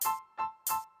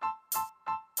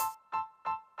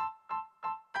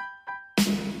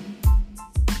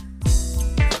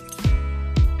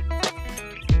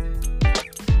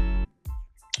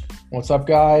What's up,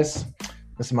 guys?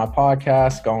 This is my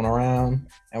podcast going around,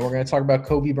 and we're going to talk about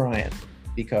Kobe Bryant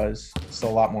because it's a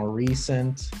lot more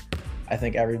recent. I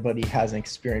think everybody has an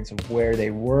experience of where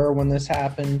they were when this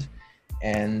happened.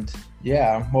 And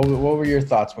yeah, what were your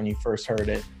thoughts when you first heard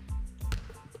it?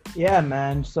 Yeah,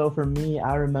 man. So for me,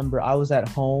 I remember I was at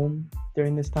home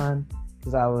during this time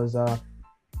because I was,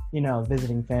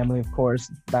 visiting family, of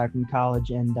course, back in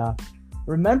college. And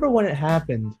remember when it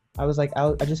happened, I was like,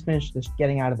 I just finished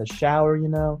getting out of the shower,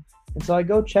 and so I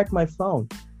go check my phone.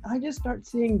 I just start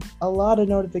seeing a lot of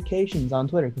notifications on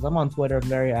Twitter because I'm on Twitter, I'm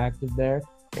very active there.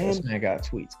 This man got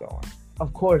tweets going.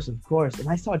 Of course. And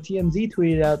I saw TMZ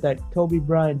tweeted out that Kobe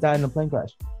Bryant died in a plane crash.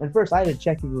 And first, I had to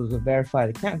check if it was a verified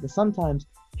account because sometimes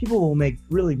people will make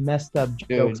really messed up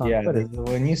jokes on Twitter.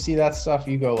 When you see that stuff,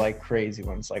 you go like crazy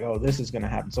when it's like, oh, this is going to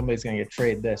happen. Somebody's going to get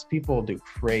traded this. People do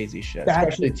crazy shit,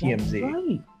 especially TMZ.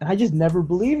 Right. I just never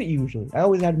believe it usually. I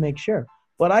always had to make sure.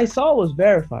 What I saw was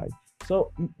verified.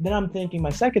 So then I'm thinking,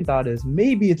 my second thought is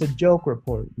maybe it's a joke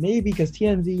report. Maybe because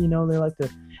TMZ, they like to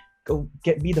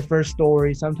be the first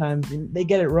story. Sometimes they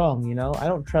get it wrong, I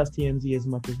don't trust TMZ as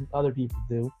much as other people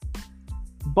do.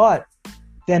 But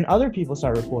then other people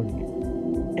start reporting it.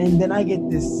 And then I get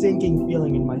this sinking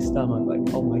feeling in my stomach,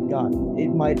 like, oh my God, it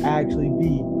might actually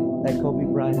be that Kobe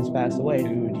Bryant has passed away.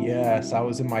 Dude, yes. I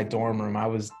was in my dorm room.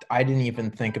 I didn't even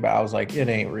think about it. I was like, it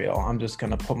ain't real. I'm just going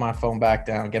to put my phone back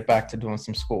down, get back to doing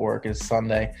some schoolwork. It's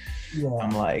Sunday. Yeah.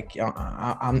 I'm like,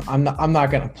 I'm not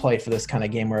going to play for this kind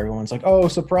of game where everyone's like, oh,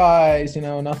 surprise,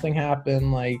 nothing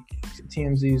happened. Like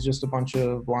TMZ is just a bunch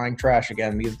of lying trash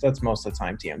again, because that's most of the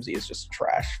time TMZ is just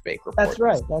trash, fake reports. That's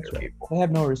right. People. They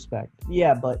have no respect.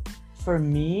 Yeah, but for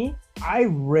me, I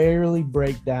rarely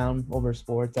break down over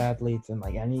sports athletes and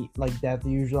that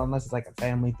usually, unless it's like a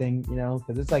family thing,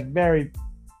 because it's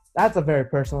that's a very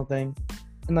personal thing.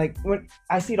 And when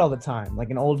I see it all the time,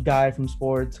 like an old guy from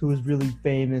sports who's really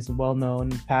famous and well known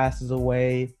passes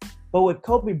away. But with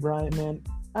Kobe Bryant, man,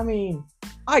 I mean,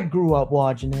 I grew up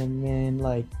watching him, man.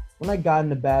 Like when I got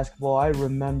into basketball, I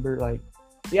remember I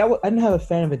didn't have a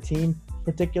fan of a team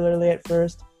particularly at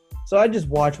first. So I just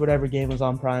watch whatever game was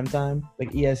on primetime,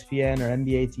 like ESPN or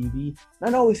NBA TV. And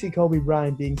I'd always see Kobe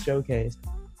Bryant being showcased.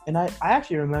 And I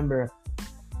actually remember,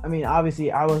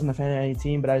 obviously I wasn't a fan of any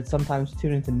team, but I'd sometimes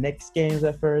tune into Knicks games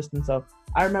at first. And so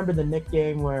I remember the Knicks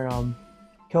game where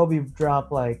Kobe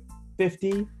dropped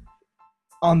 50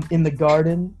 in the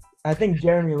Garden. I think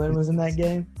Jeremy Lin was in that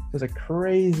game. It was a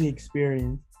crazy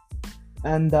experience.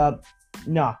 And that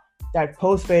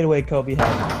post fadeaway Kobe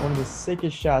had one of the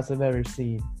sickest shots I've ever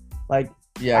seen. Tim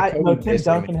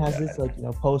Duncan has this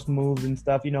post moves and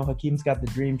stuff. Hakeem's got the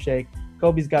dream shake.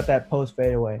 Kobe's got that post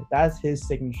fadeaway. That's his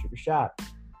signature shot.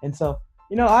 And so,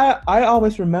 I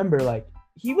always remember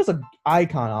he was an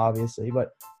icon, obviously,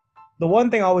 but the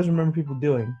one thing I always remember people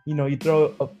doing, you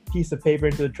throw a piece of paper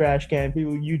into the trash can,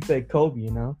 you'd say Kobe,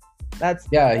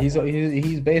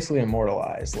 he's basically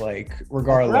immortalized.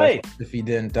 Regardless if he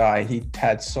didn't die, he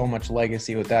had so much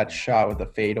legacy with that shot, with the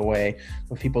fadeaway,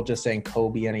 with people just saying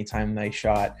Kobe anytime they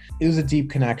shot. It was a deep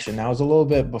connection. That was a little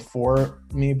bit before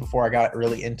I got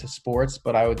really into sports,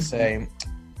 but I would say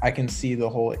I can see the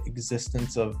whole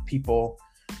existence of people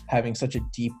having such a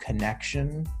deep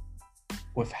connection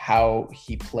with how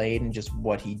he played and just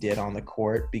what he did on the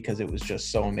court, because it was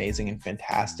just so amazing and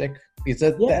fantastic. Because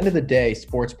at the end of the day,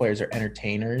 sports players are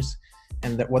entertainers,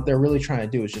 and that what they're really trying to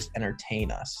do is just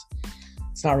entertain us.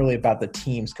 It's not really about the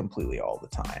teams completely all the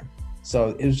time.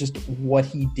 So it was just what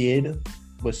he did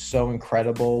was so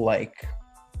incredible.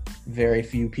 Very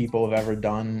few people have ever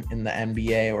done in the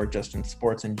NBA or just in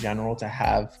sports in general, to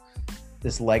have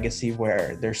this legacy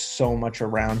where there's so much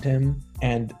around him.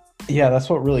 And yeah, that's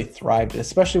what really thrived,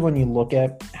 especially when you look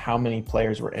at how many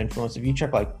players were influenced. If you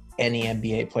check any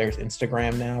NBA player's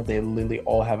Instagram now, they literally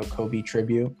all have a Kobe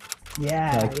tribute.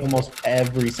 Yeah. Almost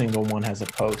every single one has a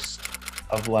post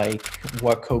of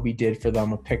what Kobe did for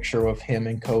them, a picture of him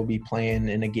and Kobe playing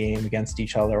in a game against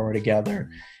each other or together,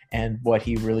 and what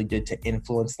he really did to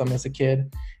influence them as a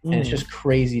kid. And it's just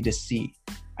crazy to see.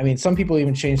 Some people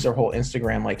even change their whole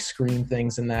Instagram, screen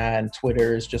things and that, and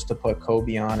Twitters just to put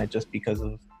Kobe on it just because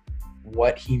of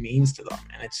what he means to them.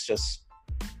 And it's just,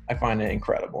 I find it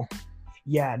incredible.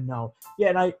 Yeah, no. Yeah,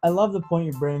 and I love the point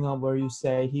you bring up where you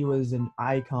say he was an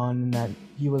icon and that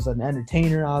he was an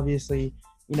entertainer, obviously.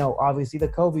 Obviously the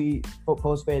Kobe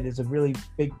post fade is a really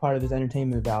big part of his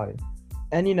entertainment value.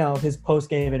 And, his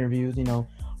post-game interviews,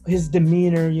 his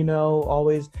demeanor,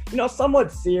 always,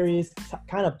 somewhat serious,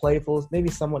 kind of playful, maybe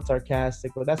somewhat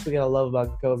sarcastic, but that's what you gotta love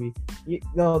about Kobe.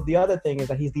 The other thing is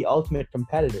that he's the ultimate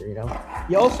competitor,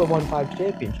 He also won 5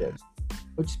 championships.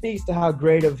 which speaks to how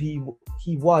great of he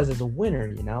was as a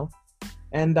winner, you know.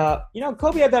 And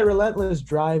Kobe had that relentless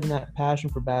drive and that passion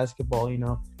for basketball, you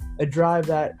know, a drive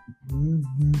that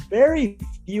very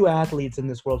few athletes in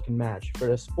this world can match for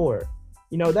the sport.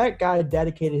 You know, that guy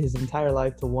dedicated his entire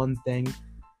life to one thing,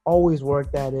 always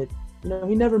worked at it. You know,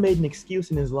 he never made an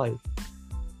excuse in his life.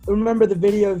 Remember the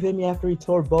video of him after he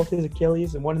tore both his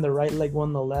Achilles, and one in the right leg, one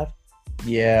in the left?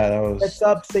 Yeah, that was... Gets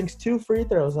up, sinks 2 free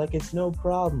throws like it's no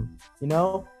problem, you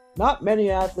know? Not many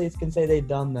athletes can say they've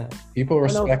done that. People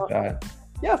respect that.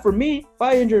 Yeah, for me, if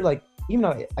I injured, like, even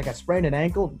though like I sprained an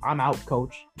ankle, I'm out,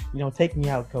 coach. You know, take me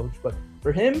out, coach. But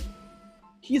for him,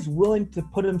 he's willing to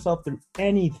put himself through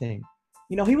anything.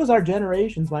 You know, he was our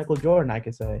generation's Michael Jordan, I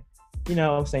could say. You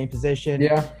know, same position.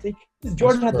 Yeah.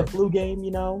 Jordan had the flu game, you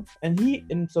know,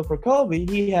 and so for Kobe,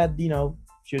 he had, you know,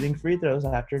 shooting free throws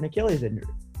after an Achilles injury.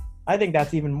 I think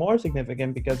that's even more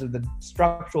significant because of the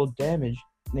structural damage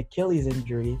an Achilles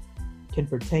injury can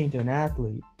pertain to an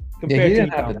athlete. Yeah, he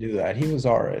didn't have to do that. He was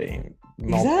already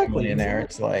multi-millionaire. Exactly.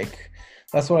 It's like,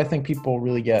 that's what I think people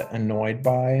really get annoyed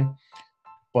by.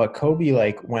 But Kobe,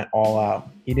 like, went all out.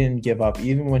 He didn't give up.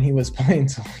 Even when he was playing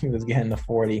till he was getting to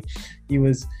 40, he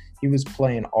was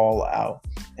playing all out.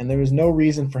 And there was no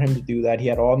reason for him to do that. He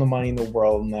had all the money in the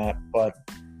world and that, but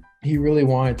he really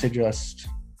wanted to just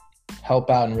help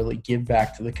out and really give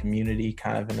back to the community,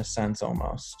 kind of in a sense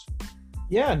almost.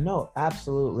 Yeah, no,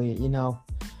 absolutely. You know,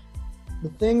 the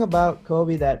thing about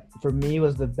Kobe that for me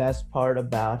was the best part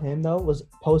about him, though, was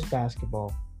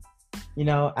post-basketball. You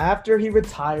know, after he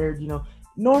retired, you know,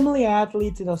 normally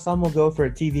athletes, you know, some will go for a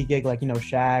TV gig like, you know,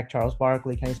 Shaq, Charles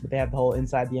Barkley, but they have the whole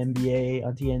Inside the NBA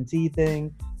on TNT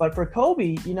thing. But for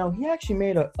Kobe, you know, he actually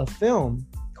made a film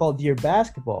called Dear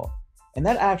Basketball, and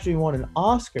that actually won an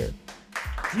Oscar.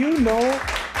 Do you know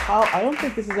how, I don't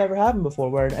think this has ever happened before,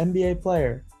 where an NBA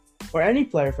player, or any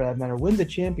player for that matter, wins a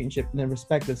championship in their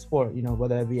respective sport, you know,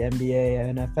 whether it be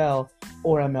NBA, NFL,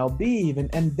 or MLB even,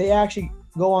 and they actually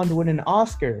go on to win an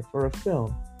Oscar for a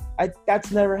film. That's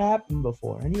never happened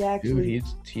before, and he actually... Dude,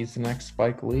 he's the next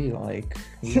Spike Lee. Like,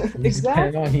 he's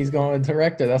exactly. He's going to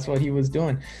director. That's what he was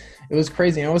doing. It was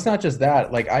crazy, and it was not just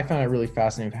that. Like, I found it really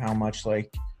fascinating how much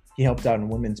like he helped out in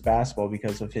women's basketball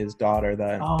because of his daughter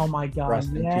that... Oh my God! Rest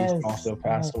in peace, also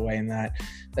passed away, and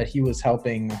that he was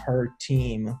helping her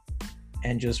team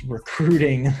and just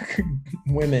recruiting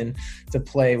women to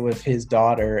play with his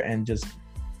daughter and just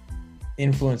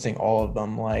influencing all of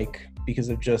them, like, because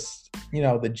of just, you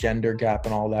know, the gender gap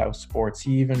and all that with sports.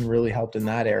 He even really helped in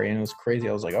that area, and it was crazy.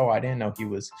 I was like, oh, I didn't know he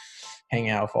was hanging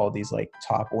out with all these like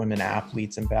top women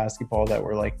athletes in basketball that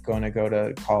were like going to go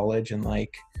to college and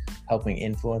like helping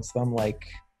influence them. Like,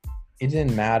 it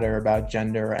didn't matter about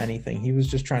gender or anything. He was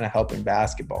just trying to help in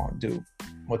basketball and do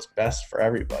what's best for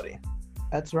everybody.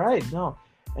 That's right. No,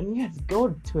 and yeah, go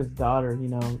to his daughter, you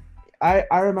know.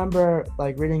 I remember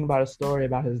like reading about a story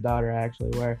about his daughter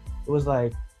actually, where it was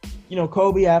like, you know,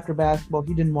 Kobe after basketball,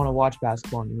 he didn't want to watch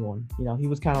basketball anymore. You know, he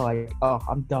was kind of like, oh,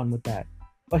 I'm done with that.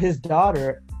 But his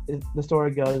daughter, the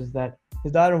story goes that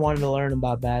his daughter wanted to learn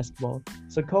about basketball.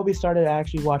 So Kobe started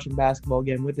actually watching basketball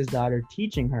again with his daughter,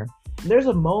 teaching her. And there's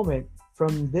a moment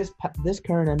from this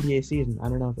current NBA season. I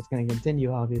don't know if it's going to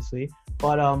continue, obviously.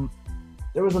 But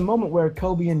there was a moment where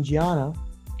Kobe and Gianna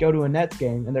go to a Nets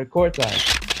game and they're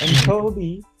courtside. And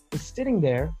Kobe is sitting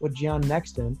there with Gianna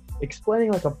next to him,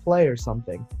 explaining like a play or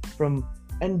something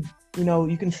and you know,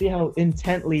 you can see how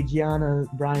intently Gianna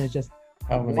Bryant is just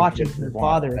watching her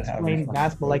father explain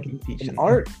basketball like an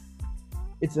art.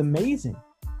 It's amazing.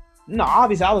 No,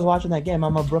 obviously I was watching that game.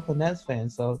 I'm a Brooklyn Nets fan,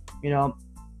 so you know,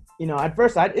 at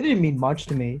first it didn't mean much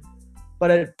to me, but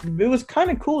it was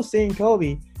kind of cool seeing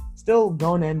Kobe still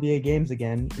going to NBA games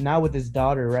again, now with his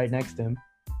daughter right next to him,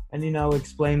 and you know,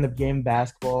 explain the game of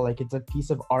basketball like it's a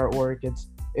piece of artwork.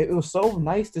 It was so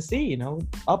nice to see, you know,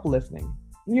 uplifting.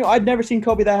 You know, I'd never seen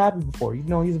Kobe that happy before. You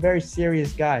know, he's a very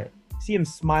serious guy. See him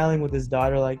smiling with his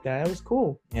daughter like that. It was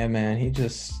cool. Yeah, man.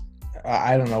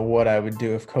 I don't know what I would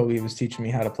do if Kobe was teaching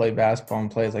me how to play basketball and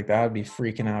plays like that. I'd be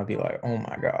freaking out. I'd be like, oh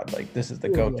my God, like this is the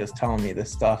GOAT just telling me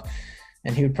this stuff.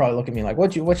 And he would probably look at me like,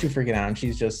 what you freaking out? And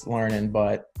she's just learning.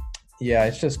 But yeah,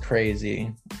 it's just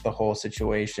crazy, the whole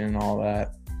situation and all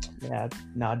that. Yeah,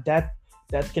 no, that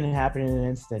can happen in an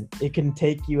instant. It can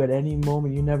take you at any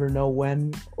moment. You never know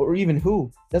when or even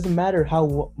who. Doesn't matter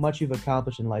how much you've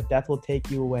accomplished in life. Death will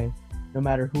take you away no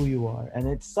matter who you are. And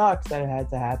it sucks that it had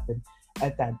to happen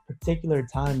at that particular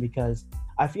time, because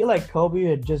I feel like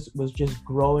Kobe was just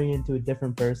growing into a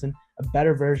different person, a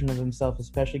better version of himself,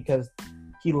 especially because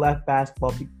he left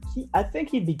basketball. I think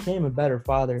he became a better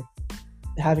father,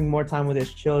 having more time with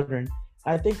his children.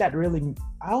 I think that really,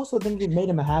 I also think it made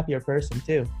him a happier person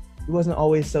too. He wasn't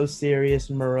always so serious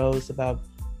and morose about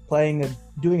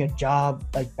doing a job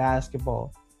like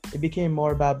basketball. It became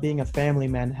more about being a family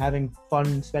man, having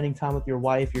fun, spending time with your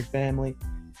wife, your family.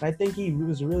 And I think he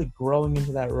was really growing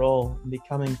into that role and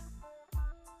becoming.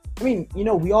 I mean,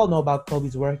 we all know about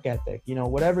Kobe's work ethic.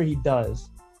 Whatever he does,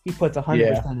 he puts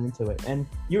 100% into it. And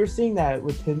you were seeing that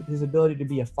with his ability to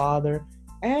be a father.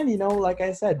 And, like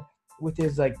I said, with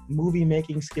his like movie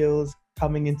making skills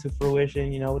coming into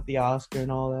fruition, with the Oscar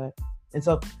and all that. And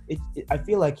so I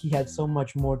feel like he had so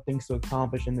much more things to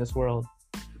accomplish in this world.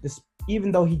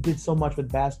 Even though he did so much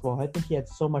with basketball, I think he had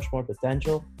so much more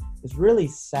potential. It's really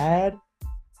sad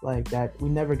like that we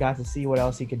never got to see what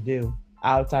else he could do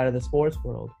outside of the sports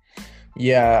world.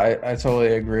 Yeah, I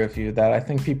totally agree with you that I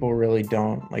think people really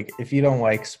don't, like, if you don't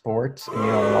like sports and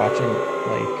you don't watch them,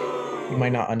 like, you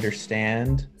might not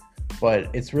understand, but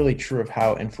it's really true of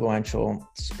how influential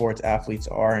sports athletes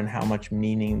are and how much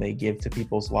meaning they give to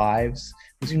people's lives.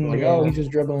 People are like, oh, he's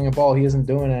just dribbling a ball. He isn't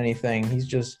doing anything. He's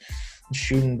just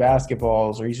shooting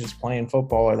basketballs, or he's just playing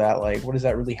football, or that. Like, what is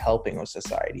that really helping with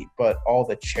society? But all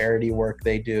the charity work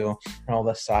they do and all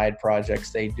the side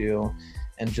projects they do,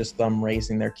 and just them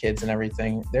raising their kids and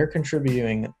everything, they're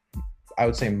contributing, I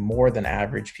would say, more than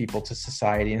average people to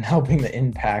society and helping the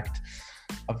impact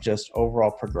of just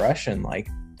overall progression. Like,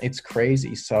 it's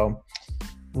crazy. So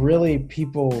really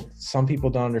some people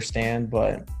don't understand,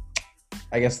 but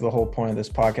I guess the whole point of this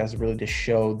podcast is really to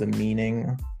show the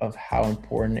meaning of how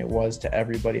important it was to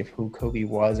everybody of who Kobe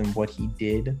was and what he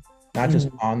did, not just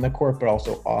on the court, but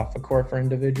also off the court for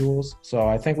individuals. So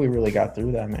I think we really got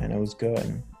through that, man. It was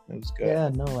good. Yeah,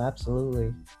 no,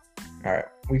 absolutely. All right.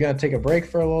 We're going to take a break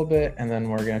for a little bit, and then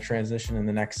we're going to transition in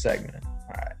the next segment.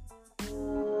 All right.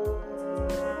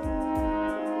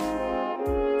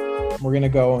 We're going to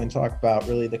go and talk about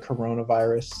really the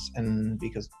coronavirus, and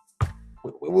because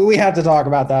we have to talk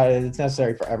about that. It's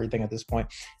necessary for everything at this point,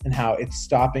 and how it's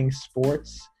stopping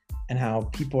sports, and how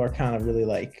people are kind of really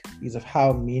like, because of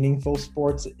how meaningful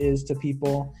sports is to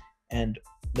people and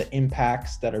the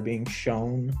impacts that are being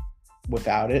shown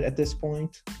without it at this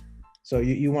point. So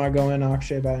you want to go in,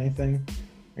 Akshay, about anything?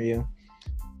 Are you?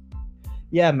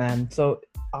 Yeah, man. So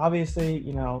obviously,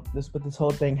 with this whole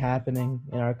thing happening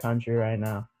in our country right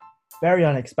now, very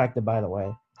unexpected, by the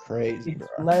way. Crazy, it's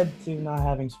led to not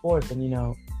having sports, and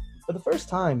for the first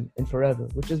time in forever,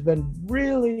 which has been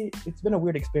it's been a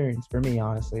weird experience for me,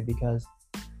 honestly, because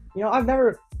I've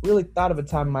never really thought of a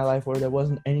time in my life where there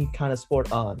wasn't any kind of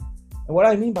sport on. And what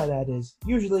I mean by that is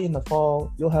usually in the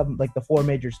fall you'll have like the 4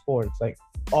 major sports like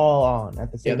all on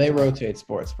at the same time. Yeah, they rotate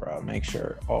sports, bro. Make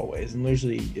sure always. And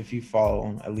usually if you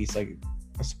follow at least like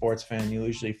a sports fan, you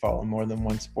usually follow more than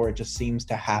one sport. It just seems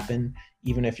to happen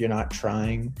even if you're not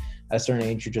trying. At a certain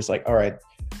age, you're just like, all right,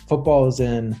 football is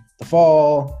in the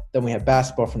fall, then we have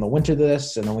basketball from the winter to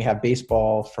this, and then we have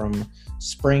baseball from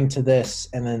spring to this,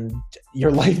 and then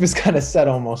your life is kind of set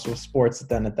almost with sports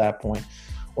then at that point,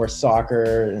 or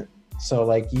soccer. So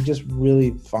like you just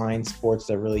really find sports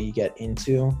that really you get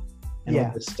into, and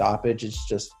with the stoppage, it's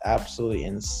just absolutely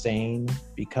insane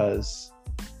because,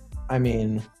 I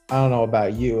mean, I don't know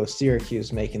about you, if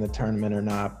Syracuse making the tournament or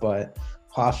not, but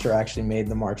Hofstra actually made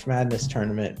the March Madness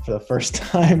tournament for the first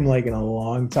time like in a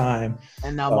long time.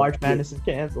 And now March Madness is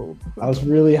canceled. I was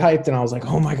really hyped, and I was like,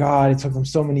 oh my God, it took them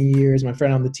so many years. My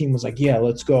friend on the team was like, yeah,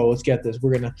 let's go. Let's get this.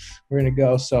 We're gonna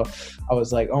go. So I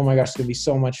was like, oh my gosh, it's gonna be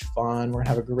so much fun. We're gonna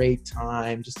have a great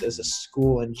time just as a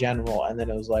school in general. And then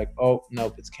it was like, oh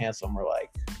nope, it's canceled. And we're like,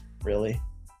 really?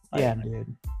 Yeah,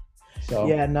 dude. So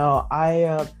yeah, no,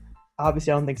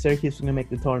 obviously, I don't think Syracuse was going to make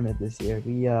the tournament this year.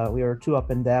 We were 2 up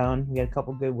and down. We had a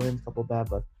couple good wins, a couple bad,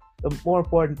 but the more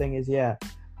important thing is,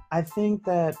 I think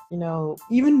that,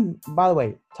 even, by the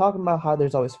way, talking about how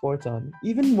there's always sports on,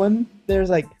 even when there's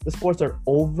like the sports are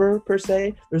over per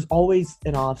se, there's always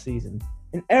an off season.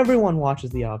 And everyone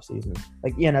watches the off season.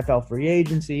 Like the NFL free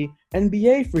agency,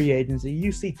 NBA free agency,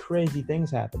 you see crazy things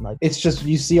happen. Like, it's just,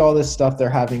 you see all this stuff they're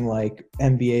having, like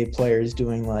NBA players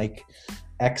doing like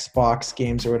Xbox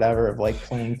games or whatever, of like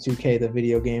playing 2K, the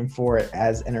video game, for it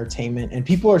as entertainment, and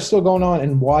people are still going on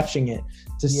and watching it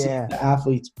to see the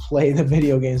athletes play the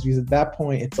video games, because at that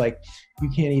point it's like you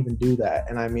can't even do that.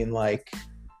 And I mean, like,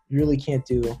 you really can't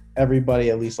do. Everybody,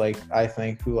 at least like I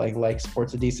think, who like likes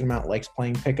sports a decent amount, likes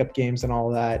playing pickup games and all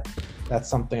that. That's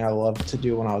something I loved to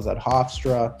do when I was at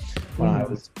Hofstra. When I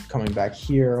was coming back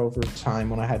here over time,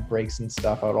 when I had breaks and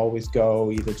stuff, I would always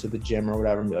go either to the gym or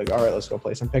whatever and be like, all right, let's go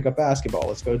play some pickup basketball.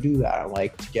 Let's go do that. I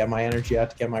like to get my energy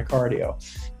out, to get my cardio,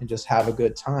 and just have a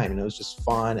good time. And it was just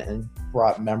fun and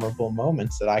brought memorable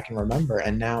moments that I can remember.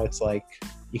 And now it's like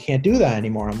you can't do that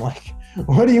anymore. I'm like,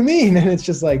 what do you mean? And it's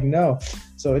just like, no.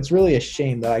 So it's really a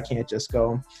shame that I can't just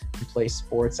go and play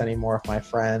sports anymore with my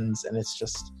friends. And it's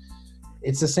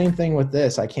the same thing with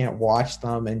this. I can't watch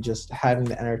them, and just having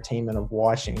the entertainment of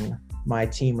watching my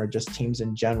team or just teams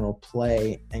in general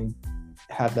play and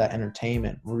have that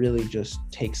entertainment really just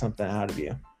take something out of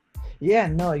you. Yeah,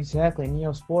 no, exactly.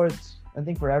 And, sports, I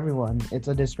think for everyone, it's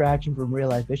a distraction from real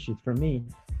life issues. For me,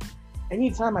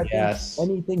 anytime I think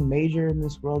anything major in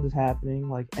this world is happening,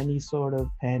 like any sort of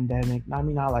pandemic, I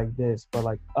mean, not like this, but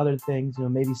like other things,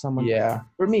 maybe someone,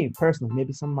 for me personally,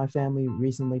 maybe some of my family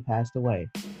recently passed away.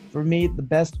 For me, the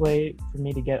best way for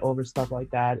me to get over stuff like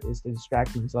that is to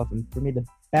distract myself. And for me, the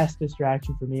best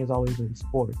distraction for me has always been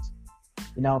sports.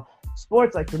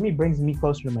 Sports, like for me, brings me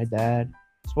closer to my dad.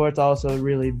 Sports also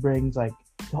really brings like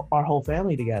our whole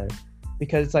family together,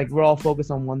 because it's like we're all focused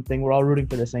on one thing. We're all rooting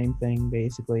for the same thing,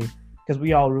 basically. Because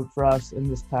we all root for us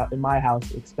in my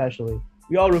house especially.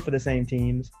 We all root for the same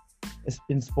teams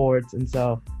in sports. And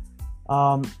so,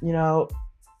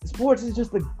 sports is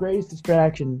just the greatest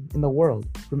distraction in the world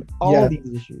from all these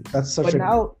issues. That's such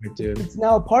point, dude. It's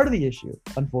now a part of the issue,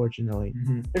 unfortunately.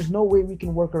 Mm-hmm. There's no way we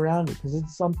can work around it, because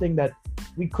it's something that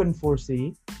we couldn't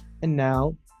foresee. And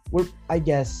now we're, I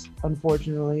guess,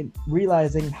 unfortunately,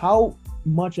 realizing how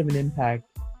much of an impact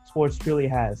sports truly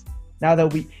has. Now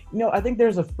that I think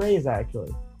there's a phrase,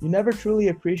 actually. You never truly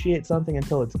appreciate something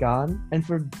until it's gone. And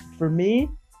for me,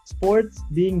 sports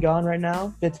being gone right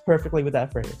now fits perfectly with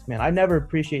that phrase. Man, I never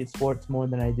appreciate sports more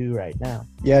than I do right now.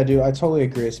 Yeah, dude, I totally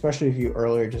agree. Especially if you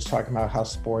earlier just talking about how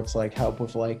sports like help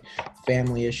with like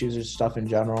family issues or stuff in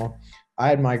general. I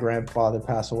had my grandfather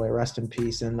pass away, rest in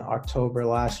peace, in October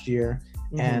last year.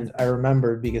 Mm-hmm. And I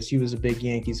remembered, because he was a big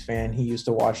Yankees fan, he used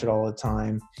to watch it all the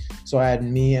time. So I had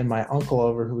me and my uncle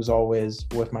over, who was always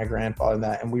with my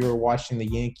grandfather, and we were watching the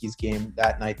Yankees game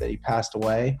that night that he passed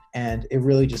away. And it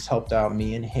really just helped out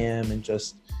me and him, and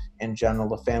just in general,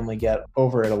 the family get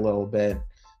over it a little bit,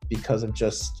 because of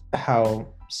just how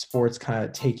sports kind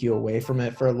of take you away from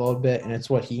it for a little bit. And it's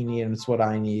what he needed, and it's what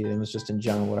I needed, and it's just in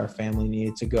general what our family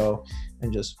needed, to go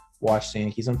and just watch the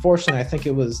Yankees. Unfortunately, I think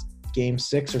it was Game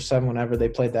 6 or 7 whenever they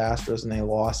played the Astros, and they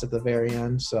lost at the very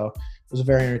end. So it was a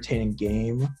very entertaining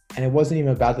game. And it wasn't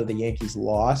even about that the Yankees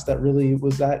lost that really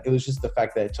was that. It was just the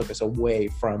fact that it took us away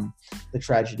from the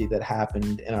tragedy that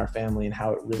happened in our family, and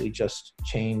how it really just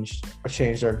changed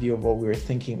our view of what we were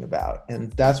thinking about.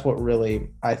 And that's what really,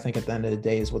 I think at the end of the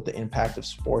day, is what the impact of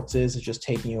sports is just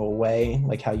taking you away,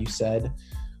 like how you said,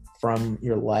 from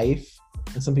your life.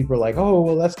 And some people are like, oh,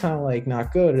 well, that's kind of like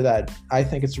not good, or that. I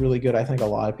think it's really good. I think a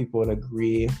lot of people would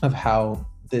agree of how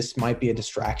this might be a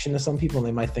distraction to some people, and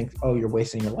they might think, oh, you're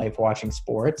wasting your life watching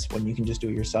sports when you can just do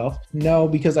it yourself. No,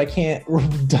 because I can't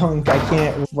dunk. I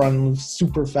can't run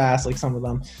super fast like some of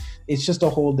them. It's just a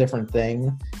whole different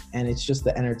thing. And it's just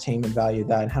the entertainment value of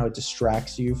that, and how it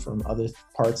distracts you from other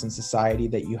parts in society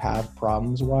that you have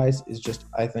problems wise, is just,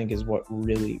 I think, is what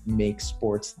really makes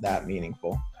sports that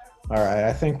meaningful. All right,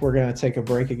 I think we're going to take a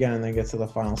break again and then get to the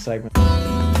final segment.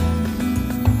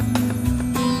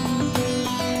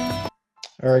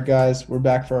 All right, guys, we're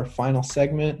back for our final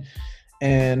segment.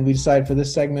 And we decided for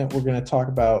this segment, we're going to talk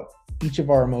about each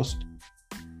of our most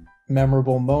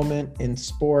memorable moment in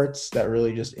sports that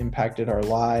really just impacted our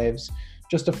lives,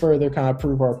 just to further kind of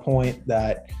prove our point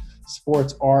that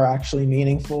sports are actually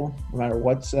meaningful, no matter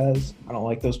what says. I don't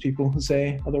like those people who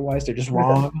say otherwise. They're just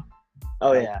wrong.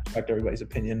 Oh, yeah. I respect everybody's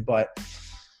opinion. But,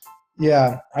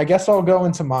 yeah, I guess I'll go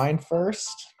into mine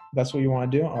first. That's what you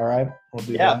want to do? All right, we'll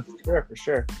do that. Yeah, for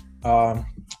sure. I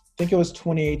think it was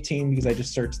 2018, because I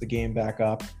just searched the game back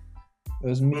up. It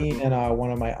was me and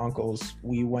one of my uncles.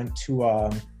 We went to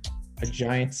a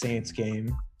Giants Saints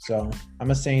game. So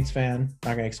I'm a Saints fan. I'm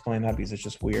not going to explain that because it's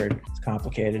just weird. It's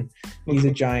complicated. He's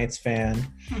a Giants fan.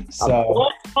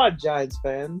 So I'm a Giants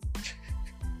fan.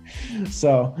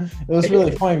 So it was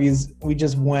really funny because we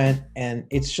just went, and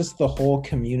it's just the whole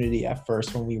community at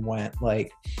first when we went.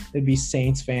 Like, there'd be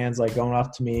Saints fans like going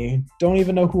up to me, don't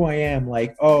even know who I am.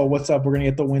 Like, oh, what's up? We're going to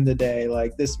get the win today.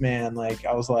 Like, this man, like,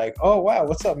 I was like, oh, wow,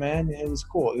 what's up, man? And it was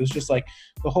cool. It was just like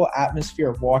the whole atmosphere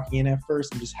of walking in at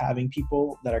first, and just having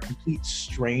people that are complete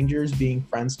strangers being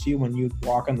friends to you when you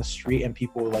walk on the street, and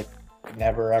people like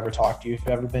never ever talk to you if you've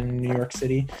ever been in New York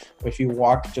City. Or if you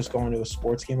walk just going to a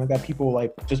sports game like that, people will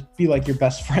like just be like your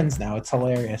best friends now. It's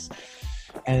hilarious.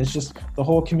 And it's just the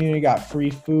whole community got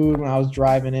free food when I was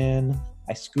driving in.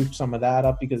 I scooped some of that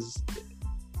up because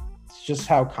it's just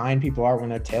how kind people are when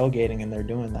they're tailgating and they're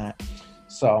doing that.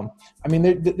 So, I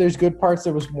mean, there's good parts.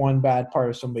 There was one bad part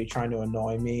of somebody trying to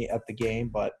annoy me at the game,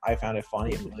 but I found it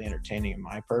funny and really entertaining in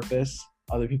my purpose.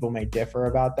 other people may differ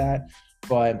about that,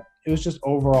 but it was just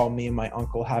overall me and my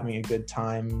uncle having a good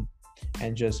time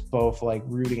and just both like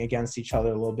rooting against each other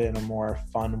a little bit in a more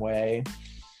fun way.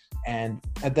 And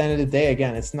at the end of the day,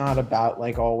 again, it's not about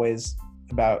like always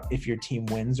about if your team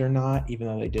wins or not, even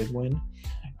though they did win.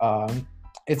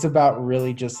 It's about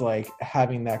really just like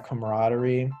having that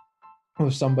camaraderie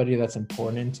with somebody that's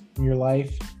important in your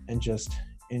life and just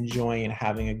enjoying and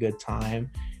having a good time.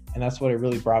 And that's what it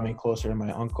really brought me closer to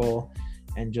my uncle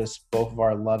and just both of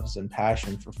our loves and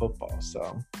passion for football.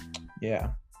 So,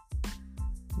 yeah.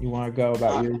 You want to go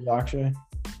about yours, Akshay?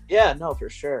 Yeah, no, for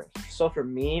sure. So for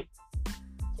me,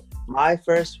 my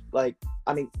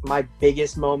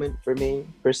biggest moment for me,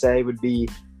 per se, would be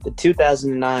the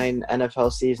 2009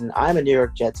 NFL season. I'm a New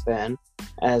York Jets fan,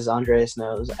 as Andreas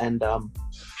knows. And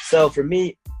so for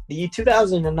me, the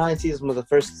 2009 season was the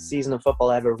first season of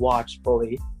football I ever watched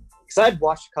fully. Because I'd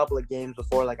watched a couple of games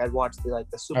before. Like, I'd watched the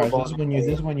Super Bowl. This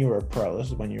is when you were a pro. This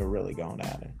is when you were really going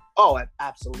at it. Oh,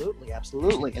 absolutely.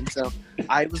 And so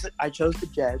I chose the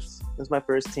Jets as my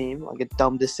first team, like a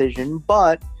dumb decision.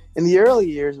 But in the early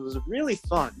years, it was really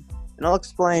fun. And I'll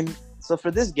explain. So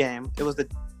for this game, it was the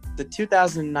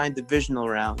 2009 divisional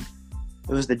round.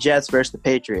 It was the Jets versus the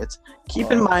Patriots.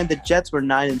 Keep in mind, the Jets were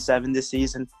 9-7 this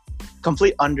season.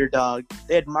 Complete underdog.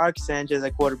 They had Mark Sanchez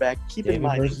at quarterback. David in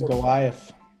mind. Versus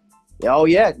Goliath. Oh,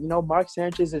 yeah. Mark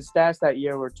Sanchez's stats that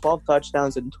year were 12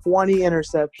 touchdowns and 20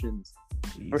 interceptions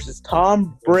versus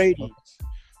Tom Brady.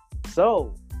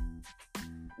 So,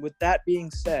 with that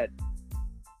being said,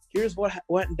 here's what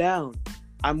went down.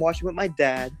 I'm watching with my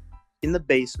dad in the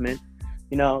basement.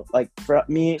 For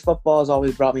me, football has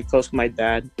always brought me close to my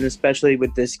dad, and especially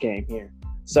with this game here.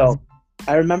 So,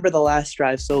 I remember the last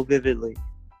drive so vividly.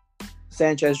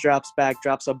 Sanchez drops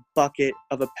a bucket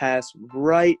of a pass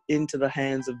right into the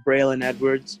hands of Braylon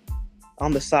Edwards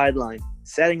on the sideline,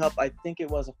 setting up, I think it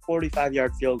was a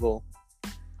 45-yard field goal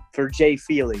for Jay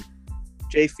Feely.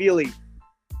 Jay Feely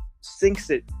sinks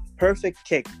it, perfect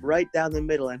kick right down the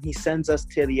middle, and he sends us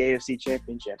to the AFC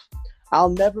Championship. I'll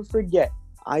never forget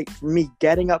me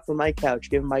getting up from my couch,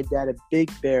 giving my dad a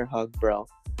big bear hug, bro.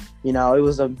 It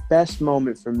was the best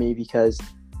moment for me because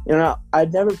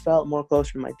I'd never felt more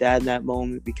closer to my dad in that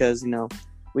moment because,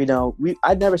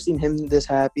 I'd never seen him this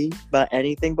happy about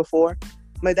anything before.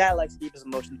 My dad likes to keep his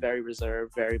emotions very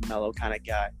reserved, very mellow kind of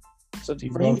guy. So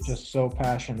you're both just so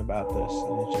passionate about this,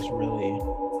 and it just really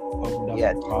opened up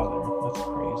your father. That's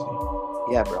crazy.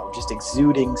 Yeah, bro. Just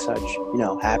exuding such,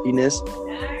 happiness.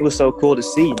 It was so cool to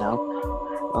see,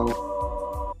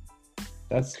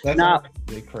 That's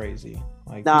really crazy.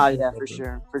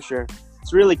 For sure.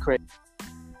 It's really crazy.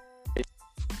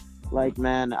 Like,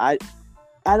 man, I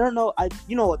don't know.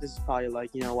 You know what this is probably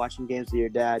like, watching games with your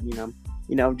dad,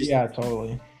 just. Yeah,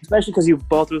 totally. Especially because you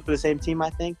both root for the same team, I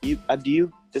think.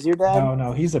 Does your dad?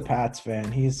 No, he's a Pats fan.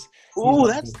 He's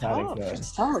that's tough.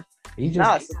 That's tough.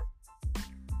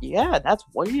 Yeah, that's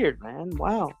weird, man.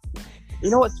 Wow. You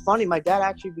know what's funny? My dad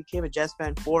actually became a Jets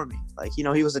fan for me. Like, he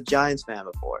was a Giants fan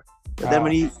before. But then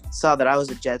when he saw that I was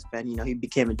a Jets fan, he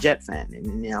became a Jet fan.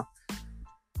 And,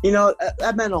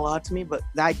 that meant a lot to me. But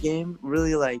that game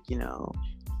really,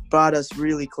 brought us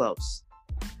really close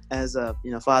as a,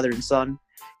 father and son.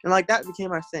 And, that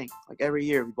became our thing. Every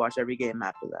year, we'd watch every game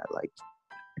after that,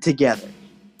 together.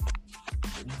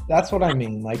 That's what I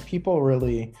mean. People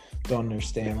really don't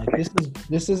understand.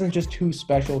 This isn't just two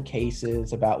special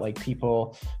cases about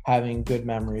people having good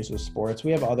memories with sports.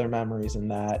 We have other memories in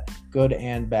that, good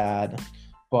and bad,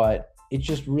 but it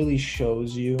just really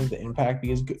shows you the impact,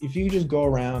 because if you just go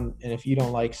around and if you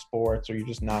don't like sports or you're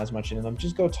just not as much into them,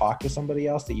 just go talk to somebody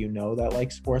else that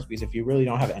likes sports, because if you really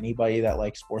don't have anybody that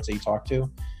likes sports that you talk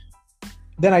to,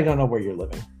 then I don't know where you're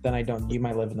living. You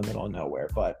might live in the middle of nowhere,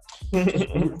 but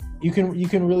you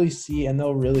can really see, and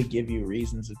they'll really give you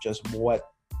reasons of just what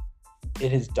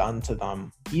it has done to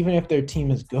them. Even if their team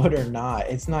is good or not,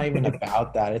 it's not even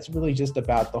about that. It's really just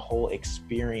about the whole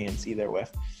experience, either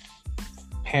with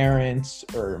parents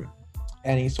or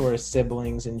any sort of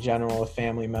siblings in general,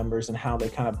 family members, and how they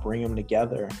kind of bring them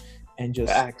together, and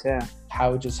just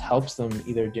how it just helps them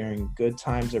either during good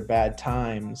times or bad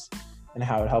times, and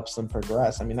how it helps them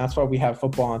progress. I mean, that's why we have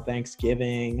football on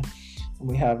Thanksgiving, and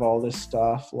we have all this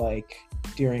stuff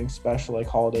during special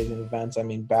holidays and events. I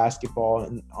mean,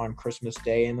 basketball on Christmas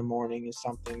Day in the morning is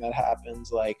something that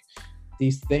happens.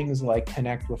 These things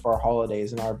connect with our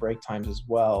holidays and our break times as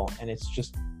well. And it's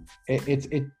just,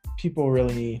 people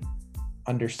really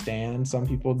understand. Some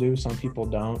people do, some people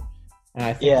don't. And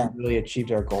I think we really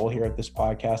achieved our goal here at this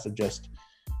podcast of just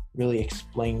really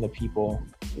explain to people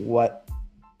what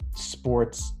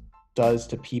sports does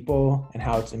to people and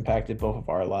how it's impacted both of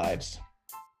our lives.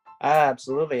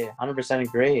 Absolutely, 100%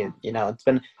 agree. You know,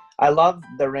 I love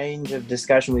the range of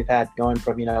discussion we've had going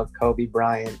from, Kobe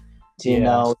Bryant to,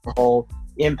 the whole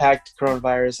impact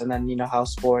coronavirus, and then, how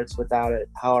sports without it,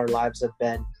 how our lives have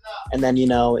been. And then,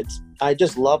 I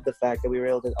just love the fact that we were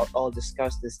able to all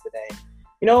discuss this today.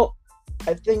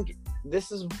 I think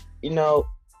this is,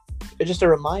 just a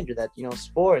reminder that,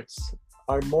 sports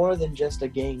are more than just a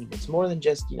game. It's more than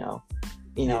just, a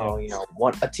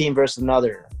team versus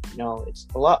another. It's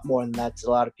a lot more than that to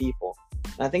a lot of people.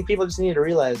 And I think people just need to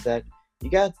realize that you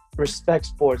got to respect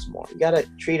sports more. You got to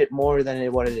treat it more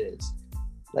than what it is.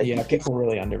 People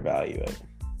really undervalue it.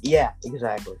 Yeah,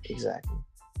 exactly.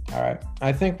 All right.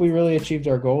 I think we really achieved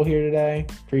our goal here today.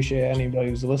 Appreciate anybody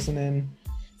who's listening.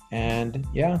 And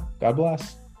God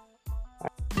bless.